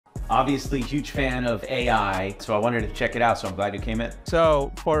Obviously, huge fan of AI, so I wanted to check it out, so I'm glad you came in.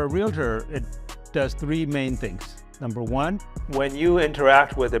 So for a realtor, it does three main things. Number one, when you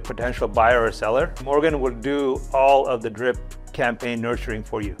interact with a potential buyer or seller, Morgan will do all of the drip campaign nurturing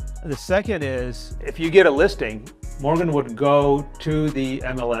for you. The second is, if you get a listing, Morgan would go to the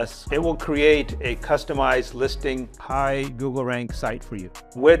MLS. It will create a customized listing, high Google rank site for you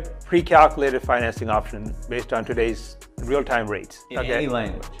with pre-calculated financing option based on today's real-time rates. In any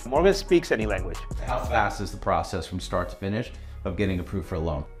language. Morgan speaks any language. How fast is the process from start to finish of getting approved for a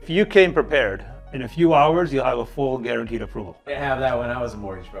loan? If you came prepared, in a few hours, you'll have a full guaranteed approval. I have that when I was a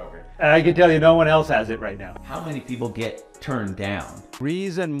mortgage broker. And I can tell you no one else has it right now. How many people get turned down?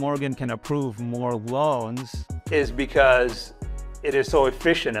 Reason Morgan can approve more loans is because it is so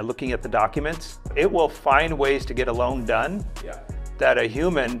efficient at looking at the documents. It will find ways to get a loan done that a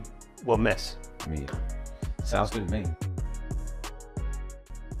human will miss. I mean, sounds good to me.